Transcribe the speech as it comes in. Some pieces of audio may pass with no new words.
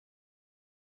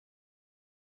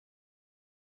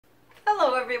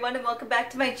Hello everyone and welcome back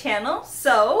to my channel.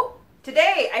 So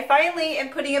today I finally am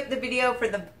putting up the video for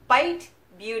the Bite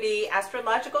Beauty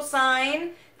astrological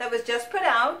sign that was just put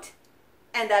out,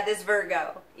 and that is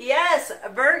Virgo. Yes,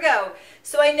 Virgo.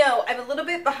 So I know I'm a little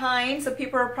bit behind. Some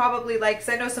people are probably like, because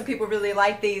I know some people really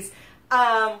like these.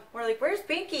 We're like, where's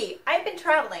Binky? I've been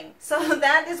traveling. So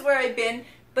that is where I've been,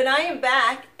 but I am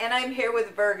back and I'm here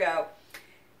with Virgo.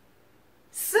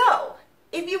 So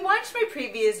if you watched my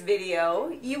previous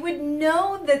video, you would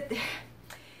know that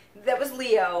that was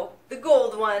Leo, the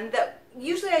gold one. That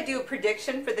usually I do a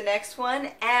prediction for the next one,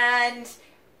 and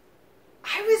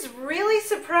I was really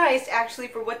surprised actually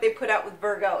for what they put out with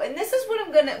Virgo. And this is what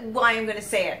why I'm gonna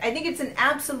say it. I think it's an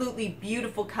absolutely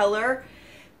beautiful color,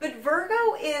 but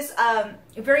Virgo is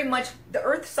very much, the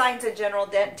earth signs in general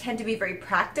tend to be very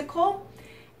practical,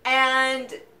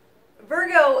 and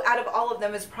Virgo, out of all of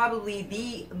them, is probably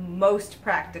the most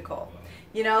practical.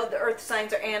 You know, the earth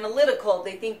signs are analytical.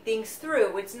 They think things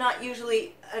through. It's not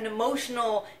usually an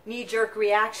emotional knee-jerk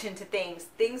reaction to things.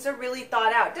 Things are really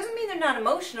thought out. Doesn't mean they're not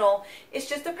emotional. It's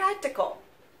just they're practical.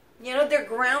 You know, they're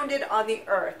grounded on the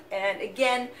earth. And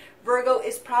again, Virgo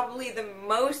is probably the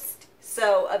most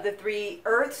so of the three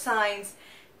earth signs.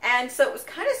 And so it was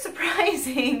kind of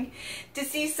surprising to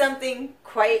see something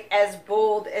quite as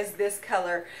bold as this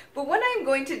color. But what I'm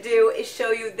going to do is show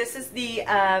you, this is the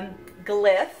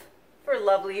glyph for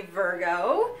lovely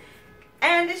Virgo.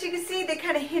 And as you can see, they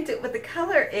kind of hint at what the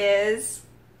color is.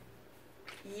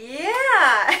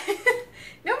 Yeah!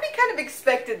 Nobody kind of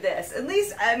expected this. At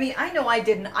least, I mean, I know I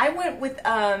didn't. I went with,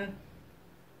 I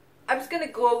was going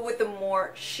to go with a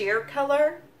more sheer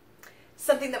color.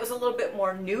 Something that was a little bit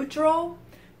more neutral,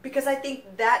 because I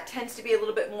think that tends to be a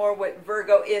little bit more what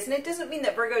Virgo is. And it doesn't mean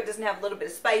that Virgo doesn't have a little bit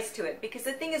of spice to it, because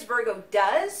the thing is, Virgo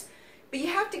does, but you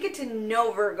have to get to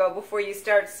know Virgo before you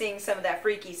start seeing some of that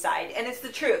freaky side. And it's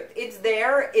the truth. It's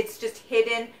there. It's just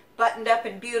hidden, buttoned up,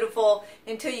 and beautiful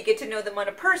until you get to know them on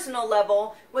a personal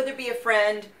level, whether it be a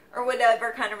friend or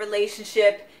whatever kind of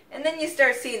relationship. And then you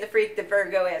start seeing the freak that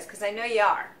Virgo is, because I know you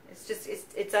are. It's just,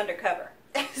 it's undercover.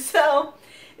 So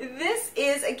this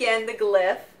is, again, the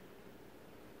glyph.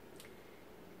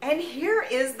 And here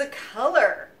is the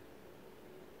color.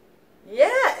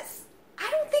 Yes,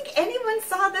 I don't think anyone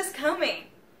saw this coming.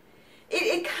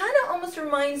 It kind of almost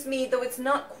reminds me, though it's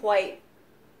not quite,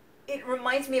 it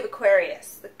reminds me of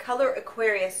Aquarius, the color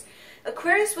Aquarius.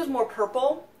 Aquarius was more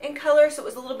purple in color, so it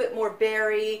was a little bit more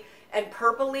berry and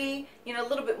purpley, you know, a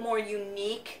little bit more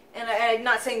unique. And I'm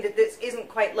not saying that this isn't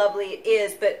quite lovely, it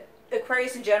is, but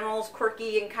Aquarius in general is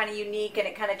quirky and kind of unique, and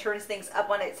it kind of turns things up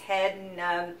on its head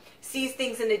and sees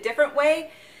things in a different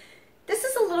way. This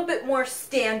is a little bit more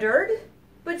standard,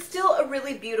 but still a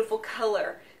really beautiful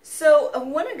color. So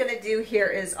what I'm going to do here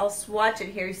is I'll swatch it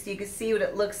here so you can see what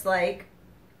it looks like.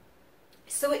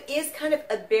 So it is kind of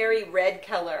a berry red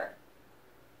color.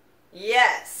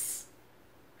 Yes.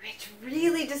 Which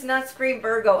really does not scream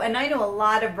Virgo. And I know a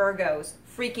lot of Virgos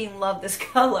freaking love this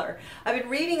color. I've been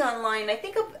reading online. I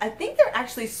think they're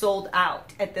actually sold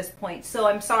out at this point. So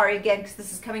I'm sorry again, because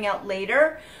this is coming out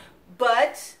later.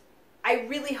 But I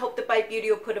really hope that Bite Beauty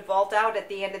will put a vault out at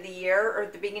the end of the year or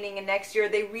at the beginning of next year.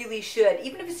 They really should,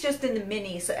 even if it's just in the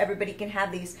mini, so everybody can have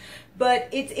these. But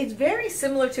it's very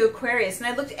similar to Aquarius, and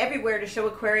I looked everywhere to show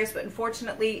Aquarius, but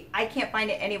unfortunately I can't find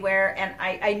it anywhere. And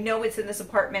I know it's in this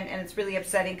apartment, and it's really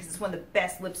upsetting because it's one of the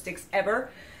best lipsticks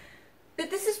ever. But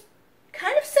this is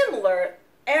kind of similar,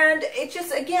 and it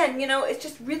just, again, you know, it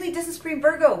just really doesn't scream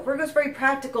Virgo. Virgo's very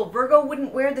practical. Virgo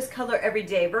wouldn't wear this color every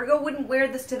day. Virgo wouldn't wear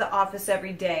this to the office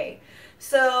every day.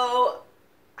 So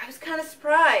I was kind of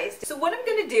surprised. So what I'm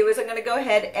going to do is I'm going to go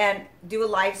ahead and do a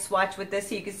live swatch with this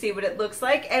so you can see what it looks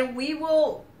like, and we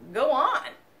will go on.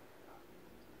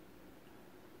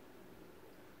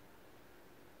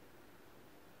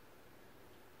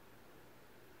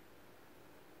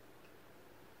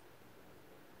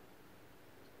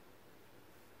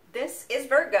 This is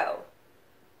Virgo.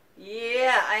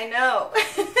 Yeah, I know.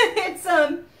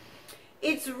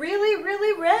 It's really,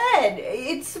 really red.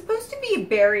 It's supposed to be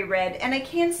berry red, and I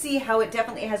can see how it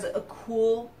definitely has a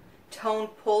cool tone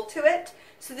pull to it.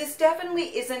 So this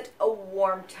definitely isn't a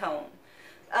warm tone.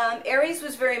 Aries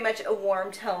was very much a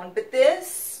warm tone, but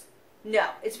this,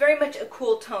 no, it's very much a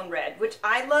cool tone red, which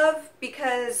I love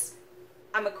because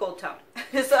I'm a cool tone.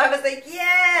 So I was like,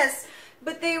 yes!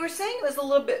 But they were saying it was a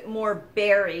little bit more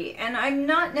berry, and I'm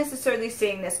not necessarily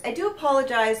saying this. I do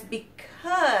apologize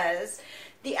because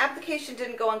the application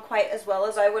didn't go on quite as well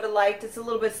as I would have liked. It's a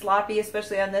little bit sloppy,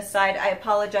 especially on this side. I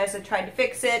apologize. I tried to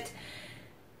fix it.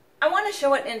 I want to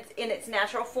show it in its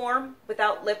natural form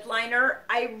without lip liner.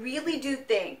 I really do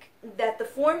think that the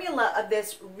formula of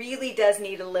this really does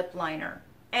need a lip liner.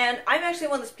 And I'm actually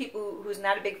one of those people who's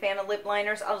not a big fan of lip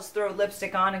liners. I'll just throw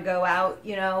lipstick on and go out,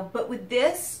 you know. But with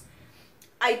this,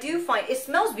 I do find it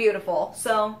smells beautiful.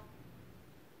 So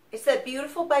it's that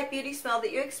beautiful Bite Beauty smell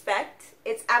that you expect.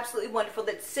 It's absolutely wonderful,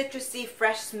 that citrusy,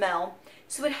 fresh smell.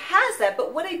 So it has that.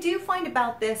 But what I do find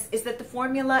about this is that the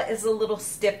formula is a little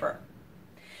stiffer.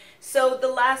 So the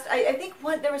last, I think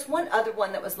there was one other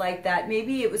one that was like that.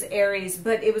 Maybe it was Aries,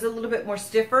 but it was a little bit more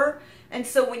stiffer. And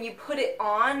so when you put it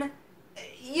on,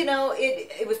 you know,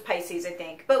 it was Pisces, I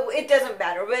think, but it doesn't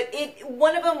matter. But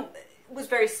one of them was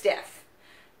very stiff,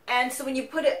 and so when you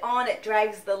put it on, it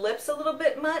drags the lips a little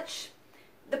bit much.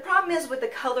 The problem is with the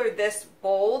color this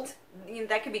bold, you know,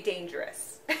 that could be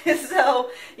dangerous.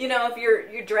 So, you know, if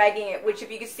you're dragging it, which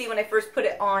if you can see when I first put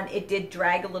it on, it did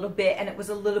drag a little bit, and it was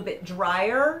a little bit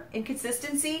drier in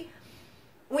consistency.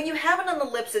 When you have it on the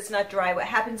lips, it's not dry. What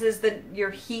happens is that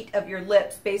your heat of your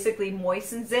lips basically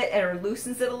moistens it or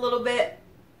loosens it a little bit,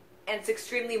 and it's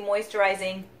extremely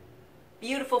moisturizing.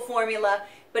 Beautiful formula,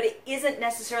 but it isn't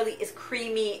necessarily as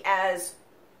creamy as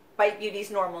Bite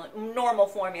Beauty's normal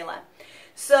formula.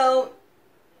 So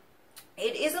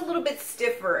it is a little bit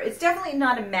stiffer. It's definitely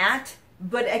not a matte,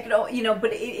 but I could, you know,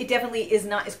 but it definitely is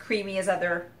not as creamy as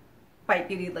other Bite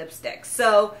Beauty lipsticks.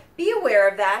 So be aware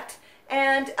of that.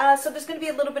 And so there's going to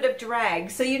be a little bit of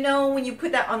drag. So you know when you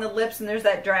put that on the lips and there's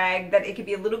that drag, that it could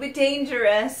be a little bit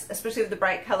dangerous, especially with a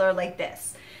bright color like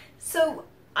this. So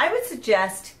I would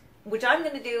suggest, which I'm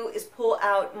going to do, is pull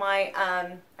out my,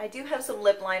 I do have some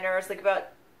lip liners, like about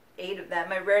 8 of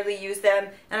them. I rarely use them.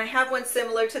 And I have one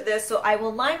similar to this, so I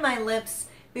will line my lips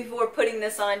before putting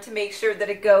this on to make sure that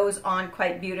it goes on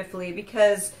quite beautifully,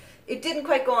 because it didn't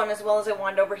quite go on as well as I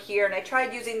wanted over here. And I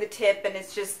tried using the tip, and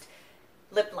it's just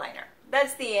lip liner.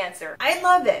 That's the answer. I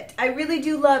love it. I really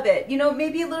do love it. You know,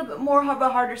 maybe a little bit more of a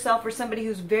harder sell for somebody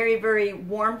who's very, very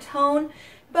warm tone.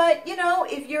 But, you know,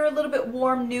 if you're a little bit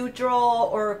warm, neutral,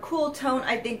 or a cool tone,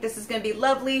 I think this is going to be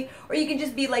lovely. Or you can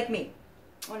just be like me.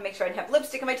 I want to make sure I don't have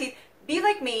lipstick on my teeth. Be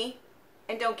like me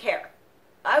and don't care.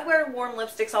 I wear warm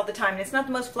lipsticks all the time, and it's not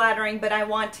the most flattering, but I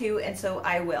want to, and so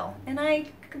I will. And I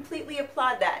completely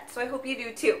applaud that. So I hope you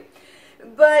do too.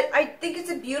 But I think it's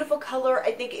a beautiful color.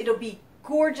 I think it'll be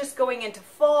gorgeous going into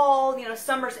fall. You know,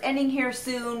 summer's ending here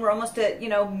soon. We're almost at, you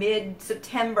know,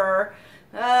 mid-September,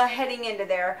 heading into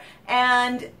there.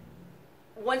 And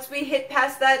once we hit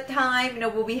past that time, you know,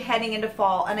 we'll be heading into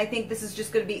fall. And I think this is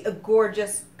just going to be a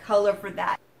gorgeous color for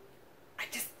that.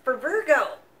 For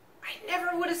Virgo, I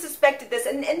never would have suspected this.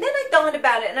 And then I thought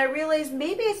about it, and I realized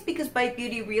maybe it's because Bite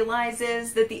Beauty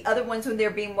realizes that the other ones, when they're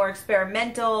being more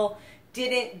experimental,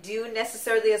 didn't do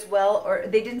necessarily as well, or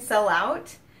they didn't sell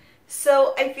out.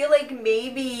 So I feel like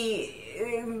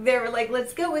maybe they were like,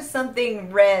 let's go with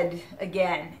something red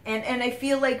again. And I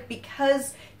feel like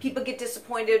because people get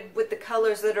disappointed with the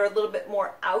colors that are a little bit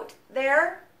more out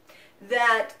there,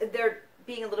 that they're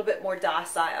being a little bit more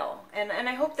docile. And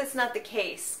I hope that's not the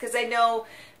case, because I know,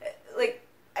 like,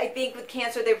 I think with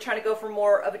Cancer they were trying to go for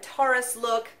more of a Taurus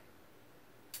look.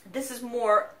 This is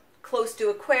more close to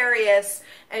Aquarius,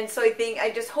 and so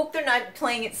I just hope they're not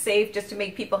playing it safe just to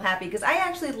make people happy, because I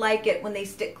actually like it when they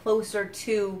stick closer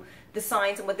to the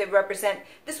signs and what they represent.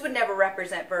 This would never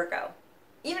represent Virgo.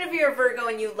 Even if you're a Virgo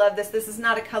and you love this, this is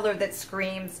not a color that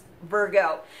screams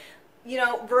Virgo. You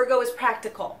know, Virgo is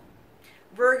practical.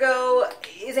 Virgo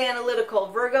is analytical.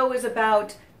 Virgo is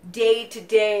about day to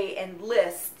day and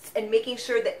lists and making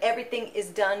sure that everything is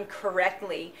done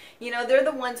correctly. You know, they're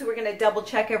the ones who are going to double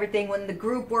check everything when the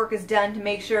group work is done to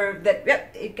make sure that,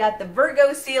 yep, it got the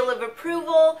Virgo seal of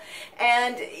approval.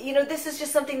 And, you know, this is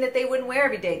just something that they wouldn't wear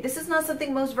every day. This is not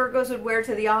something most Virgos would wear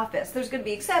to the office. There's going to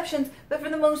be exceptions, but for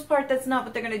the most part, that's not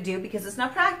what they're going to do, because it's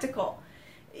not practical.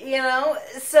 You know,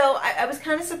 so I was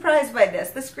kind of surprised by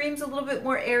this. This screams a little bit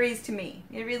more Aries to me.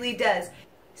 It really does.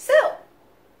 So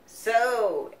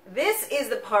this is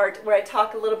the part where I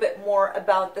talk a little bit more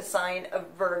about the sign of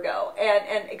Virgo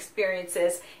and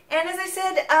experiences. And as I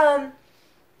said,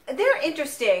 they're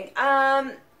interesting.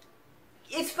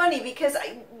 It's funny because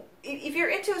if you're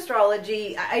into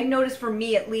astrology, I notice, for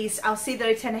me at least, I'll see that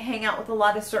I tend to hang out with a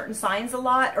lot of certain signs a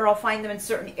lot, or I'll find them in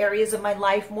certain areas of my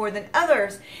life more than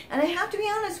others. And I have to be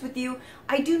honest with you,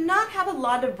 I do not have a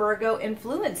lot of Virgo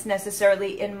influence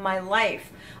necessarily in my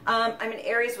life. I'm in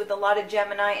Aries with a lot of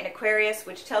Gemini and Aquarius,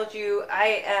 which tells you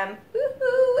I am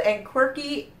woohoo and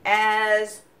quirky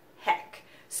as heck.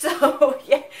 So,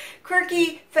 yeah,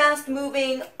 quirky, fast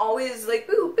moving, always like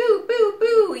boo, boo, boo,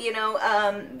 boo, you know,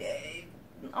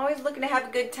 always looking to have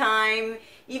a good time.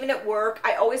 Even at work,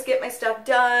 I always get my stuff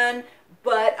done,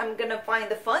 but I'm going to find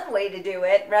the fun way to do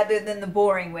it rather than the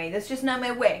boring way. That's just not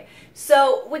my way.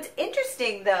 So what's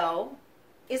interesting, though,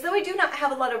 is though I do not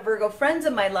have a lot of Virgo friends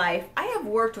in my life, I have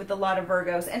worked with a lot of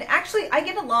Virgos, and actually I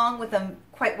get along with them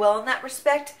quite well in that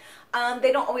respect.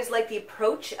 They don't always like the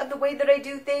approach of the way that I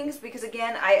do things because,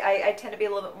 again, I tend to be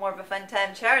a little bit more of a fun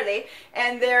time Charlie,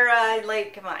 and they're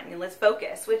like, come on, let's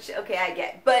focus, which, okay, I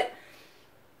get. But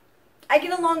I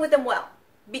get along with them well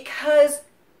because,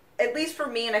 at least for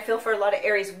me, and I feel for a lot of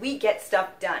Aries, we get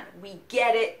stuff done. We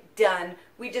get it done.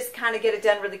 We just kind of get it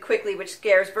done really quickly, which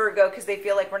scares Virgo because they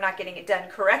feel like we're not getting it done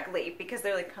correctly because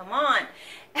they're like, come on.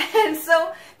 And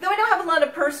so, though I don't have a lot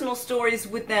of personal stories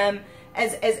with them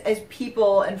as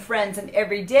people and friends in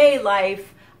everyday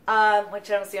life, which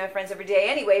I don't see my friends every day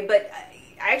anyway, but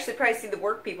I actually probably see the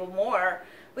work people more.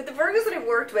 With the Virgos that I've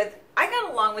worked with, I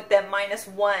got along with them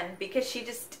 -1 because she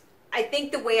just, I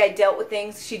think the way I dealt with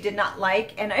things she did not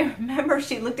like. And I remember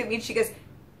she looked at me and she goes,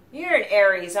 "You're an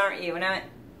Aries, aren't you?" And I went,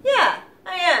 "Yeah,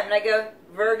 I am." And I go,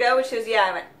 "Virgo?" And she goes, "Yeah."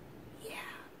 I went, "Yeah."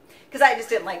 Because I just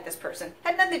didn't like this person.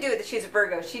 Had nothing to do with it. She's a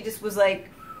Virgo. She just was like,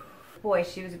 boy,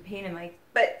 she was a pain in my...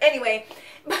 But anyway,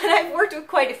 but I've worked with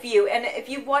quite a few. And if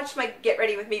you've watched my Get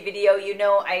Ready With Me video, you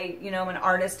know I'm an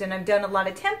artist and I've done a lot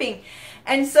of temping.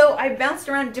 And so I bounced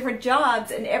around different jobs,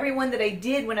 and every one that I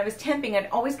did when I was temping, I'd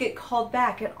always get called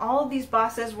back. And all of these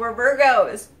bosses were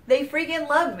Virgos. They freaking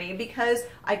loved me because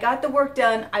I got the work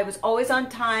done. I was always on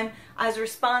time. I was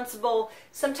responsible.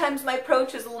 Sometimes my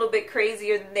approach was a little bit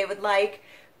crazier than they would like,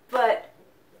 but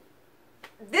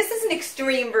this is an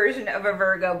extreme version of a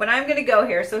Virgo, but I'm going to go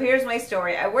here. So here's my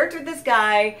story. I worked with this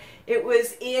guy. It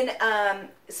was in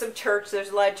some church. There's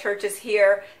a lot of churches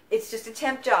here. It's just a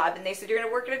temp job. And they said, "You're going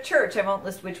to work at a church." I won't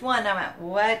list which one. I went,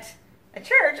 "What? A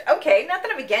church? Okay." Not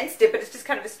that I'm against it, but it's just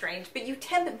kind of strange. But you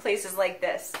temp in places like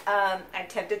this. I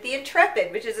temped at the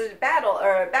Intrepid, which is a battle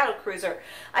cruiser.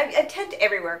 I temped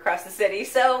everywhere across the city.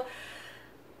 So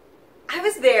I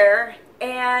was there.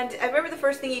 And I remember the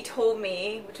first thing he told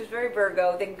me, which was very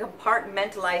Virgo, they can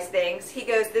compartmentalize things. He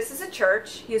goes, "This is a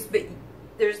church." He goes, "But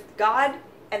there's God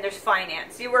and there's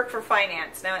finance. You work for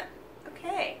finance." And I went,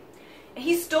 "Okay." And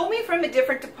he stole me from a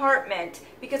different department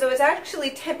because I was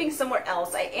actually temping somewhere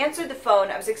else. I answered the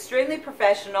phone. I was extremely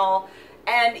professional,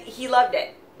 and he loved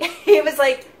it. He was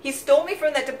like, he stole me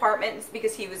from that department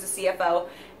because he was a CFO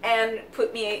and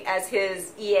put me as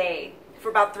his EA for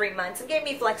about 3 months and gave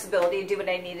me flexibility to do what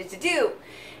I needed to do.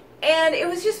 And it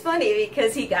was just funny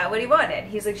because he got what he wanted.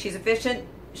 He's like, "She's efficient,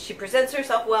 she presents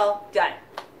herself well, done."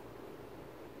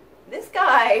 This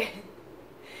guy,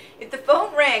 if the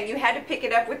phone rang, you had to pick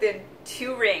it up within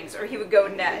 2 rings or he would go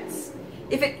nuts.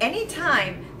 If at any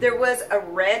time there was a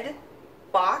red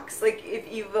box, like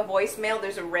if you have a voicemail,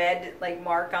 there's a red like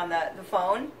mark on the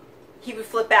phone, he would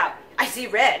flip out. "I see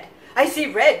red. I see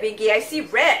red, Binky. I see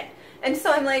red." And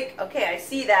so I'm like, "Okay, I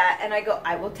see that." And I go,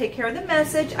 "I will take care of the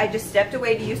message. I just stepped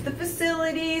away to use the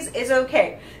facilities. It's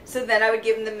okay." So then I would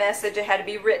give him the message. It had to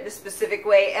be written a specific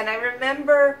way. And I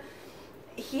remember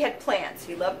he had plants.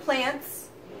 He loved plants.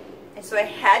 And so I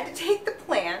had to take the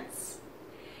plants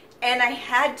and I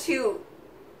had to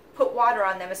put water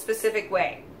on them a specific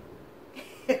way.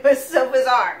 It was so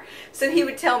bizarre. So he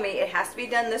would tell me, "It has to be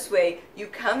done this way. You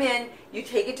come in, you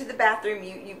take it to the bathroom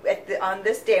on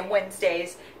this day, on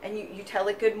Wednesdays, and you tell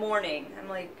it good morning." I'm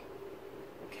like,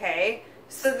 okay.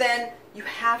 So then you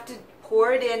have to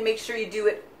pour it in, make sure you do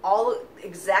it all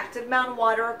exact amount of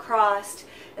water across,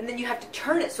 and then you have to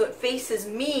turn it so it faces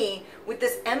me with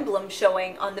this emblem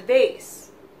showing on the base.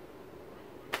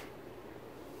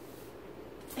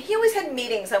 He always had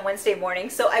meetings on Wednesday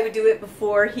mornings, so I would do it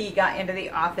before he got into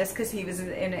the office because he was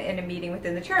in a meeting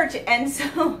within the church. And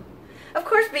so, of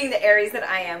course, being the Aries that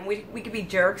I am, we could be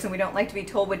jerks and we don't like to be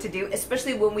told what to do,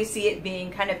 especially when we see it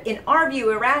being kind of, in our view,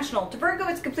 irrational. To Virgo,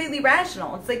 it's completely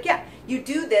rational. It's like, yeah, you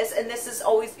do this and this is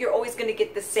always, you're always going to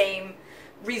get the same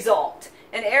result.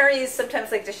 And Aries sometimes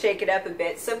like to shake it up a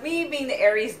bit. So me being the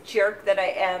Aries jerk that I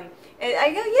am, and I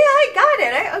go, "Yeah, I got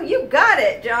it. Oh, you got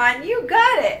it, John. You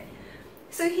got it."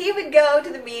 So he would go to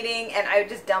the meeting and I would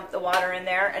just dump the water in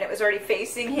there and it was already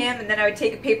facing him, and then I would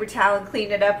take a paper towel and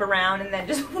clean it up around and then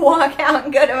just walk out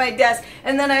and go to my desk.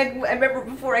 And then I remember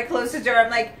before I closed the door, I'm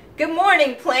like, "Good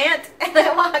morning, plant." And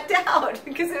I walked out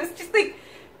because it was just like,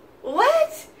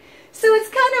 what? So it's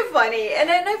kind of funny. And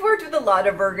I've worked with a lot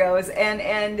of Virgos,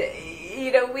 and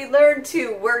you know, we learn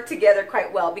to work together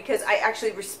quite well, because I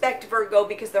actually respect Virgo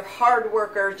because they're hard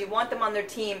workers. You want them on their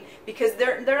team because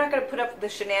they're not going to put up with the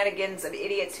shenanigans of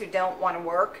idiots who don't want to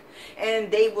work,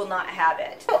 and they will not have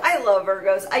it. So I love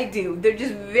Virgos. I do. They're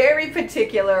just very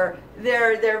particular.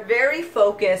 They're very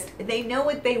focused. They know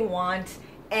what they want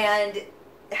and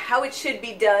how it should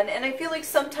be done, and I feel like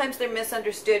sometimes they're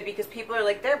misunderstood because people are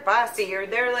like, they're bossy, or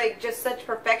they're like just such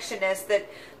perfectionists that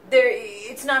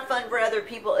it's not fun for other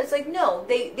people. It's like, no,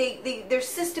 they're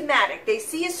systematic. They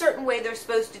see a certain way they're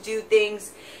supposed to do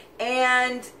things,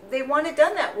 and they want it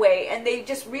done that way, and they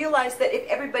just realize that if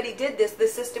everybody did this, the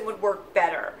system would work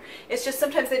better. It's just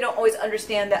sometimes they don't always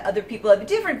understand that other people have a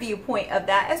different viewpoint of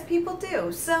that, as people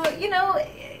do. So, you know,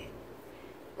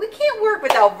 we can't work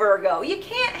without Virgo. You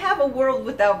can't have a world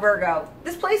without Virgo.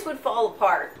 This place would fall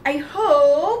apart. I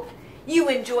hope you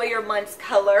enjoy your month's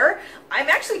color. I'm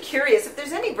actually curious if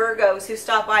there's any Virgos who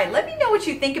stop by. Let me know what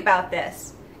you think about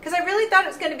this, because I really thought it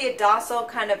was going to be a docile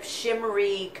kind of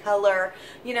shimmery color,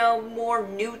 you know, more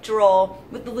neutral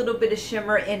with a little bit of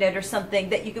shimmer in it or something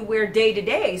that you could wear day to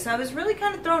day. So I was really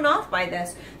kind of thrown off by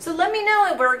this. So let me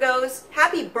know, Virgos.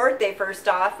 Happy birthday, first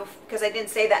off, because I didn't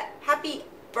say that. Happy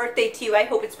birthday to you. I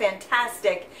hope it's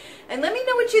fantastic. And let me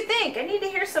know what you think. I need to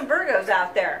hear some Virgos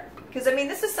out there, because I mean,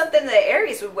 this is something that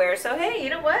Aries would wear. So hey, you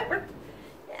know what?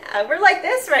 We're like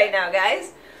this right now,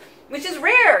 guys, which is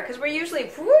rare because we're usually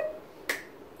whoop.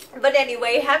 But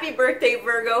anyway, happy birthday,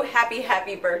 Virgo.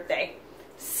 Happy birthday.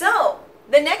 So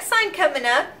the next sign coming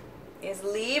up is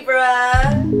Libra,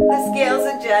 the scales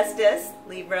of justice.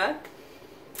 Libra,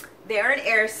 they're an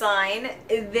air sign.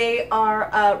 They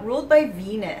are ruled by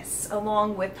Venus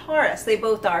along with Taurus. They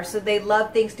both are. So they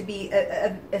love things to be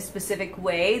a specific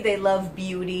way. They love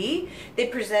beauty. They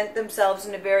present themselves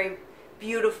in a very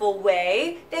beautiful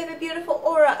way. They have a beautiful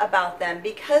aura about them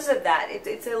because of that.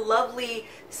 It's a lovely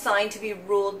sign to be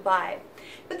ruled by.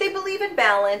 But they believe in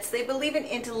balance. They believe in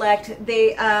intellect.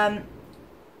 They're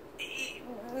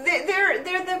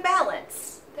the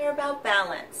balance. They're about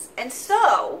balance. And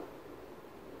so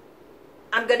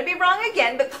I'm going to be wrong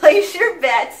again, but place your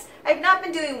bets. I've not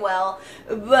been doing well,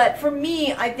 but for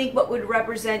me, I think what would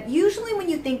represent, usually when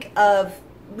you think of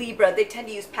Libra, they tend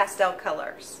to use pastel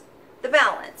colors, the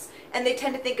balance, and they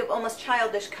tend to think of almost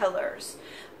childish colors.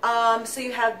 So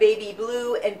you have baby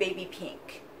blue and baby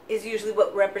pink is usually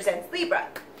what represents Libra.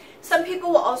 Some people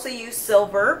will also use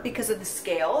silver because of the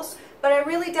scales, but I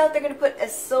really doubt they're going to put a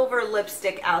silver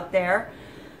lipstick out there.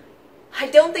 I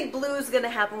don't think blue is going to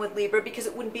happen with Libra because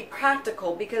it wouldn't be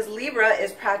practical, because Libra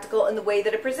is practical in the way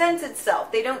that it presents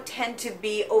itself. They don't tend to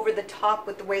be over the top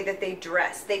with the way that they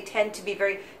dress. They tend to be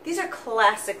these are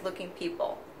classic looking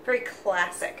people, very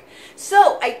classic.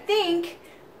 So I think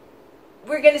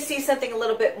we're going to see something a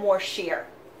little bit more sheer.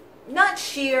 Not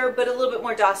sheer, but a little bit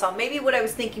more docile. Maybe what I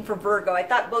was thinking for Virgo. I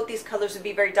thought both these colors would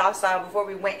be very docile before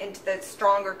we went into the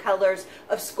stronger colors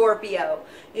of Scorpio,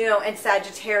 you know, and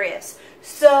Sagittarius.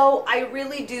 So I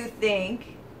really do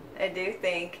think,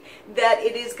 that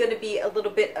it is going to be a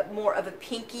little bit more of a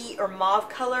pinky or mauve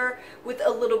color with a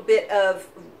little bit of,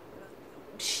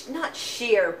 not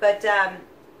sheer, but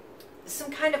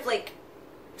some kind of like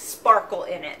sparkle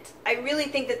in it. I really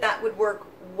think that that would work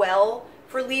well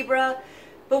for Libra.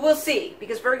 But we'll see,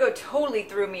 because Virgo totally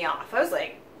threw me off. I was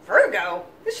like, Virgo?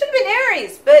 This should have been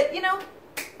Aries, but you know,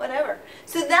 whatever.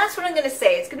 So that's what I'm going to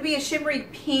say. It's going to be a shimmery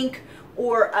pink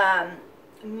or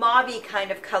mauve-y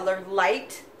kind of color,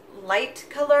 light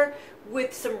color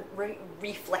with some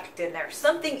reflect in there.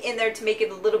 Something in there to make it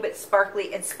a little bit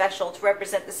sparkly and special to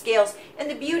represent the scales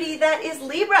and the beauty that is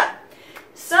Libra.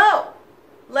 So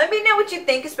let me know what you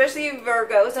think, especially you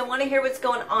Virgos. I want to hear what's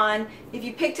going on. If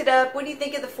you picked it up, what do you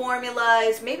think of the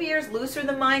formulas? Maybe yours looser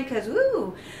than mine, because,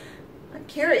 ooh, I'm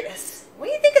curious. What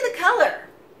do you think of the color?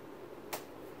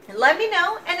 And let me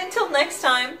know. And until next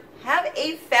time, have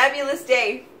a fabulous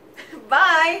day.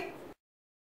 Bye.